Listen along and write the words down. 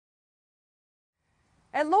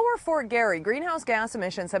At Lower Fort Garry, greenhouse gas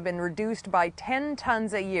emissions have been reduced by 10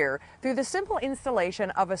 tons a year through the simple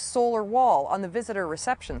installation of a solar wall on the visitor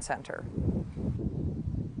reception center.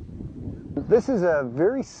 This is a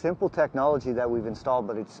very simple technology that we've installed,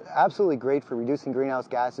 but it's absolutely great for reducing greenhouse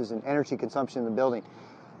gases and energy consumption in the building.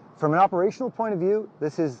 From an operational point of view,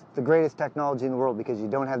 this is the greatest technology in the world because you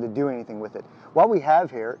don't have to do anything with it. What we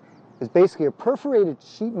have here is basically a perforated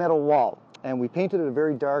sheet metal wall, and we painted it a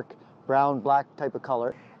very dark brown, black type of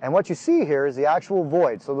color. And what you see here is the actual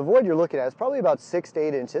void. So the void you're looking at is probably about 6 to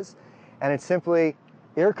 8 inches, and it's simply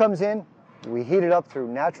air comes in, we heat it up through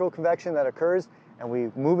natural convection that occurs, and we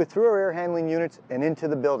move it through our air handling units and into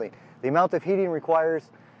the building. The amount of heating requires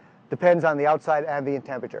depends on the outside ambient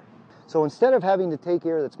temperature. So instead of having to take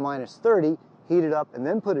air that's minus 30, heat it up and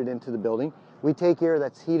then put it into the building, we take air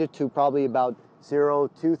that's heated to probably about 0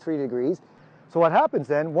 to 3 degrees. So what happens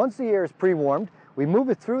then, once the air is pre-warmed, we move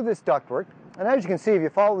it through this ductwork, and as you can see, if you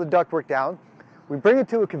follow the ductwork down, we bring it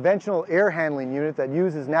to a conventional air handling unit that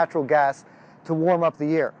uses natural gas to warm up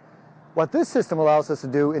the air. What this system allows us to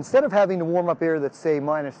do, instead of having to warm up air that's say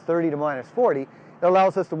minus 30 to minus 40, it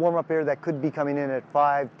allows us to warm up air that could be coming in at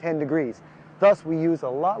 5, 10 degrees. Thus, we use a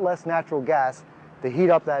lot less natural gas to heat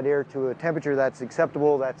up that air to a temperature that's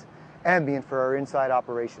acceptable, that's ambient for our inside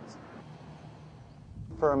operations.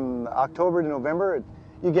 From October to November,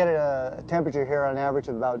 you get a temperature here on average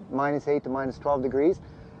of about minus 8 to minus 12 degrees.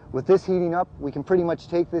 With this heating up, we can pretty much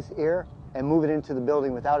take this air and move it into the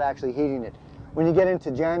building without actually heating it. When you get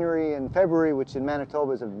into January and February, which in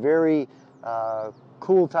Manitoba is a very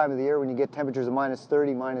cool time of the year, when you get temperatures of minus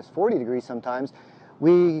 30, minus 40 degrees sometimes,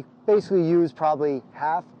 we basically use probably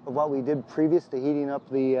half of what we did previous to heating up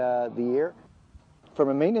the air. From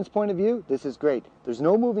a maintenance point of view, this is great. There's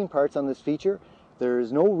no moving parts on this feature.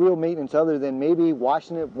 There's no real maintenance other than maybe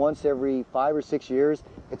washing it once every 5 or 6 years.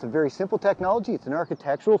 It's a very simple technology. It's an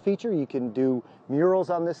architectural feature. You can do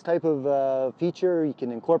murals on this type of feature. You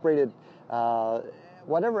can incorporate it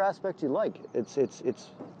whatever aspect you like. It's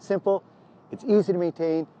simple, it's easy to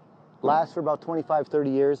maintain, lasts for about 25, 30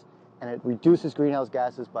 years, and it reduces greenhouse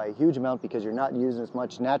gases by a huge amount because you're not using as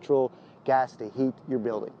much natural gas to heat your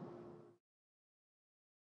building.